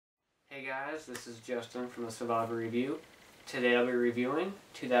Hey guys, this is Justin from the Survivor Review. Today I'll be reviewing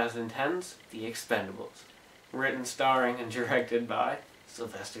 2010's The Expendables, written, starring, and directed by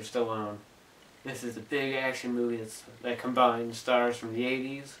Sylvester Stallone. This is a big action movie that combines stars from the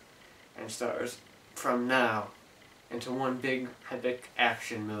 80s and stars from now into one big epic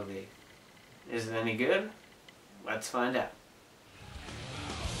action movie. Is it any good? Let's find out.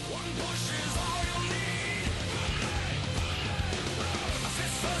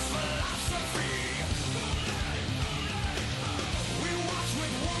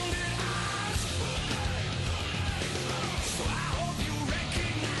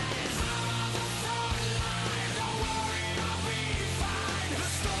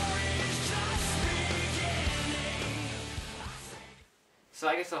 So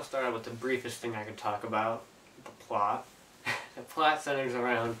I guess I'll start out with the briefest thing I could talk about, the plot. The plot centers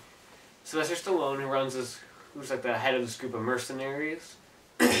around Sylvester Stallone, who's like the head of this group of mercenaries,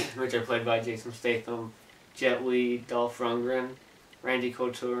 which are played by Jason Statham, Jet Li, Dolph Lundgren, Randy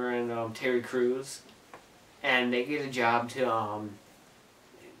Couture, and Terry Crews. And they get a job to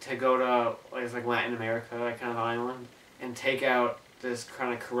go to like Latin America, that kind of island, and take out this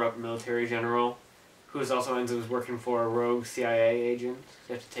kind of corrupt military general, who also ends up working for a rogue CIA agent.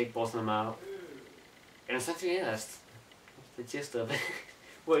 So you have to take both of them out. And essentially, yeah, that's the gist of it.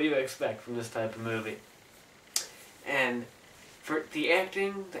 What do you expect from this type of movie? And for the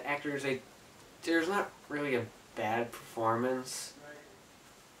acting, the actors, there's not really a bad performance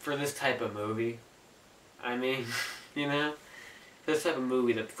for this type of movie. I mean, you know, this type of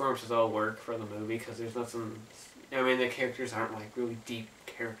movie, the performances all work for the movie because there's nothing. I mean, the characters aren't like really deep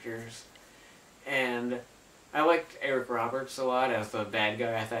characters. And I liked Eric Roberts a lot as the bad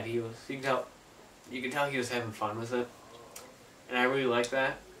guy. I thought you could tell he was having fun with it. And I really liked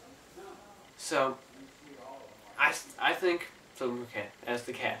that. So, I think, okay, as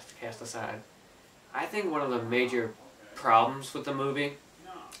the cast aside, I think one of the major problems with the movie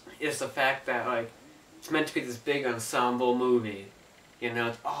is the fact that, like, it's meant to be this big ensemble movie. You know,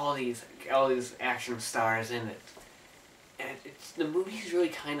 it's all these action stars in it. And the movie's really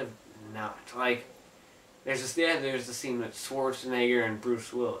kind of not. Like, there's the scene with Schwarzenegger and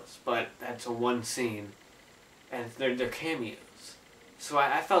Bruce Willis, but that's a one scene, and they're cameos. So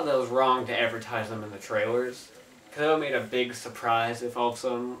I felt that was wrong to advertise them in the trailers, because it would have made a big surprise if all of a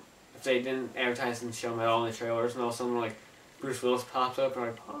sudden, if they didn't advertise and show them at all in the trailers, and all of a sudden like Bruce Willis pops up and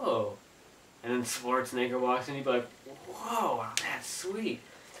like, oh, and then Schwarzenegger walks in, you'd be like, whoa, that's sweet.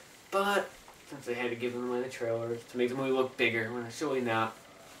 But since they had to give them away in the trailers to make the movie look bigger, when it's really not.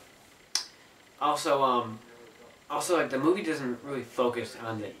 Also, like, the movie doesn't really focus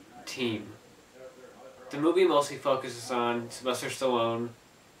on the team. The movie mostly focuses on Sylvester Stallone,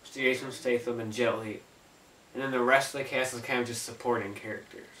 Jason Statham, and Jet Li. And then the rest of the cast is kind of just supporting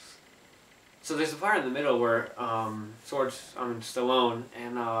characters. So there's a part in the middle where Stallone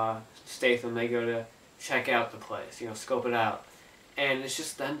and Statham, they go to check out the place, you know, scope it out. And it's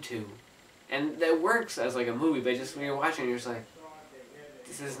just them two. And that works as like a movie, but just when you're watching it, you're just like,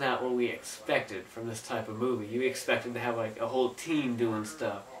 this is not what we expected from this type of movie. You expected to have like a whole team doing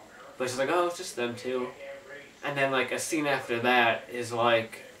stuff. But it's just like, oh, it's just them two. And then like a scene after that is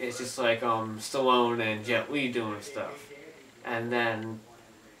like, it's just like Stallone and Jet Li doing stuff. And then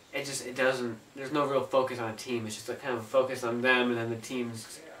it doesn't, there's no real focus on a team. It's just a kind of a focus on them and then the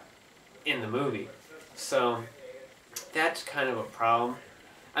teams in the movie. So that's kind of a problem.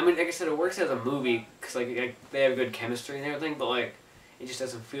 I mean, like I said, it works as a movie because like they have good chemistry and everything, but like it just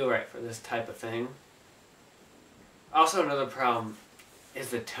doesn't feel right for this type of thing. Also, another problem is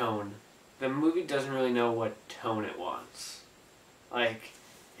the tone. The movie doesn't really know what tone it wants. Like,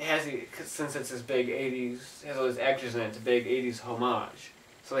 it has since it's this big 80s, it has all these actors in it, it's a big 80s homage.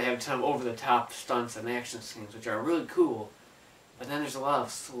 So they have a ton of over-the-top stunts and action scenes, which are really cool. But then there's a lot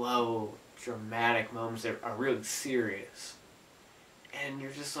of slow, dramatic moments that are really serious. And you're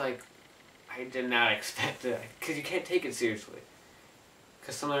just like, I did not expect that. Because you can't take it seriously.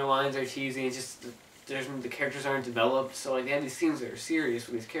 Because some of their lines are cheesy, and just the characters aren't developed, so like they have these scenes that are serious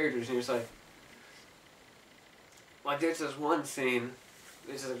with these characters, and you're just like there's this one scene,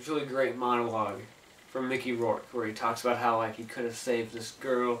 there's a really great monologue from Mickey Rourke where he talks about how like he could have saved this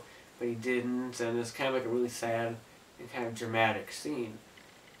girl, but he didn't, and it's kind of like a really sad and kind of dramatic scene,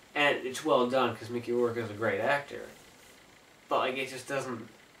 and it's well done because Mickey Rourke is a great actor, but like it just doesn't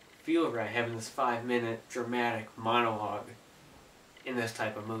feel right having this 5-minute dramatic monologue in this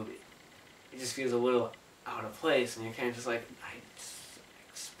type of movie. It just feels a little out of place, and you're kind of just like,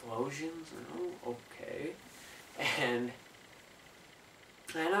 explosions? Oh, okay. And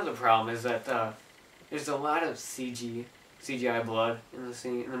another problem is that there's a lot of CG CGI blood in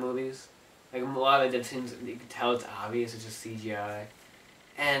the movies. Like a lot of the dead scenes, you can tell it's obvious. It's just CGI.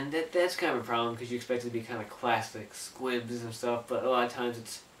 And that's kind of a problem because you expect it to be kind of classic squibs and stuff, but a lot of times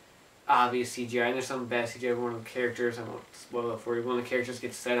it's obvious CGI. And there's some bad CGI. One of the characters, I won't spoil it for you, one of the characters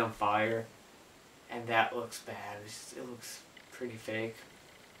gets set on fire, and that looks bad. It looks pretty fake.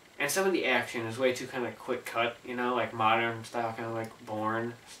 And some of the action is way too kind of quick cut, you know, like modern style, kind of like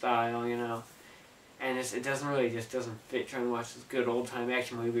Bourne style, you know. And it doesn't really, just doesn't fit trying to watch this good old time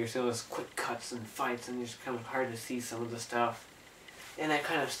action movie. You're seeing those quick cuts and fights, and it's kind of hard to see some of the stuff. And that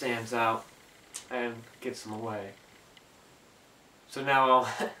kind of stands out and gets them away. So now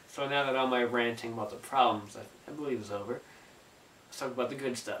that all my ranting about the problems I believe is over, let's talk about the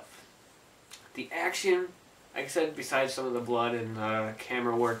good stuff. The action, like I said, besides some of the blood and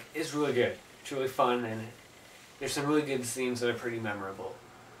camera work, is really good. It's really fun, and there's some really good scenes that are pretty memorable.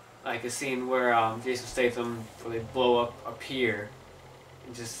 Like a scene where Jason Statham, where they blow up a pier,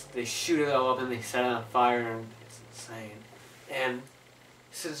 and they shoot it all up and they set it on fire, and it's insane. And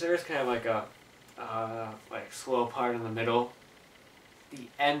since there's kind of like a like slow part in the middle, the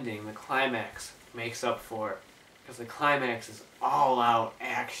ending, the climax, makes up for it. Because the climax is all out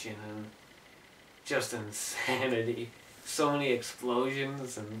action and just insanity. So many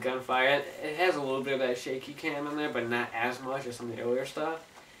explosions and gunfire. It has a little bit of that shaky cam in there, but not as much as some of the earlier stuff.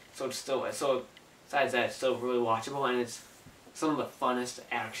 So it's still, besides that, it's still really watchable, and it's some of the funnest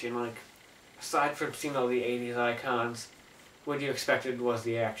action. Like, aside from seeing all the 80s icons, what you expected was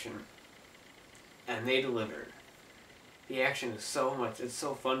the action. And they delivered. The action is so much, it's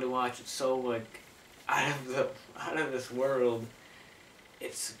so fun to watch, it's so, like, out of this world.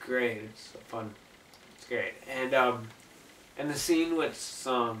 It's great, it's so fun. It's great. And the scene with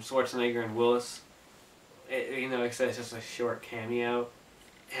Schwarzenegger and Willis, you know, like I said, it's just a short cameo.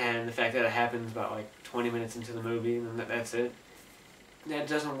 And the fact that it happens about, like, 20 minutes into the movie, and that's it. That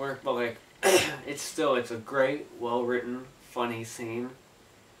doesn't work, but, like, it's a great, well-written, funny scene.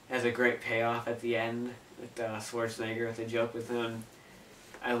 It has a great payoff at the end with Schwarzenegger, with the joke with him.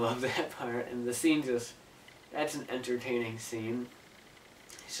 I love that part. And the scene that's an entertaining scene.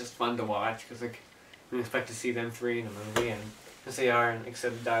 It's just fun to watch, because, like, you expect to see them three in a movie, and as they are, and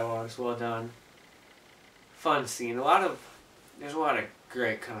except the dialogue's well done. Fun scene. There's a lot of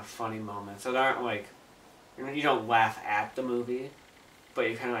great kind of funny moments that aren't like, you don't laugh at the movie, but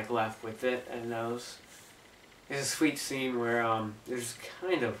you kind of like laugh with it, and those. There's a sweet scene where there's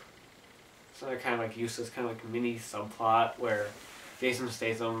kind of like useless kind of like mini subplot where Jason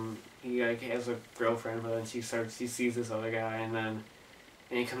Statham, he like has a girlfriend, but then she sees this other guy, and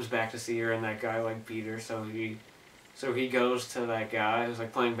he comes back to see her, and that guy like beat her, so he goes to that guy who's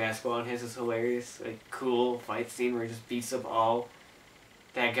like playing basketball, and has this hilarious, like, cool fight scene where he just beats up all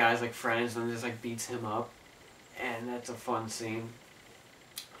that guy's like friends and just like beats him up, and that's a fun scene.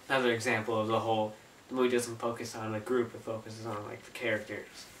 Another example of the movie doesn't focus on a group, it focuses on like the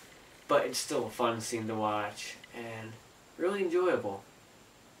characters, but it's still a fun scene to watch and really enjoyable.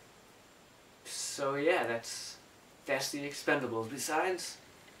 So yeah, that's the Expendables. Besides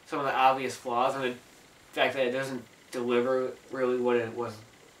some of the obvious flaws and the fact that it doesn't deliver really what it was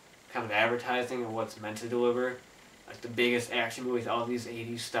kind of advertising and what's meant to deliver, like the biggest action movie with all these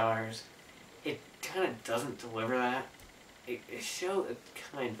 80s stars, it kind of doesn't deliver that. It shows it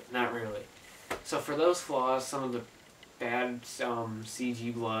kind of, not really. So for those flaws, some of the bad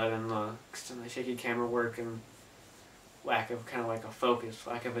CG blood and some of the shaky camera work and lack of kind of like a focus,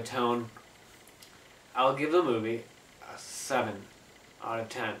 lack of a tone, I'll give the movie a 7 out of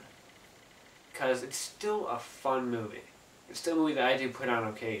 10. Because it's still a fun movie. It's still a movie that I do put on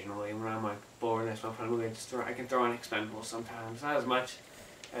occasionally when I'm like bored and I want to put on a movie. I can throw on Expendables sometimes. Not as much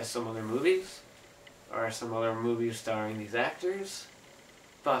as some other movies, or some other movies starring these actors.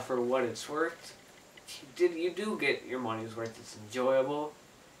 But for what it's worth, you do get your money's worth. It's enjoyable.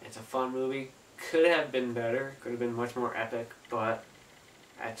 It's a fun movie. Could have been better. Could have been much more epic. But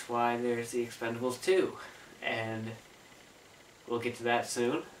that's why there's the Expendables 2. And we'll get to that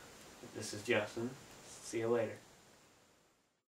soon. This is Justin. See you later.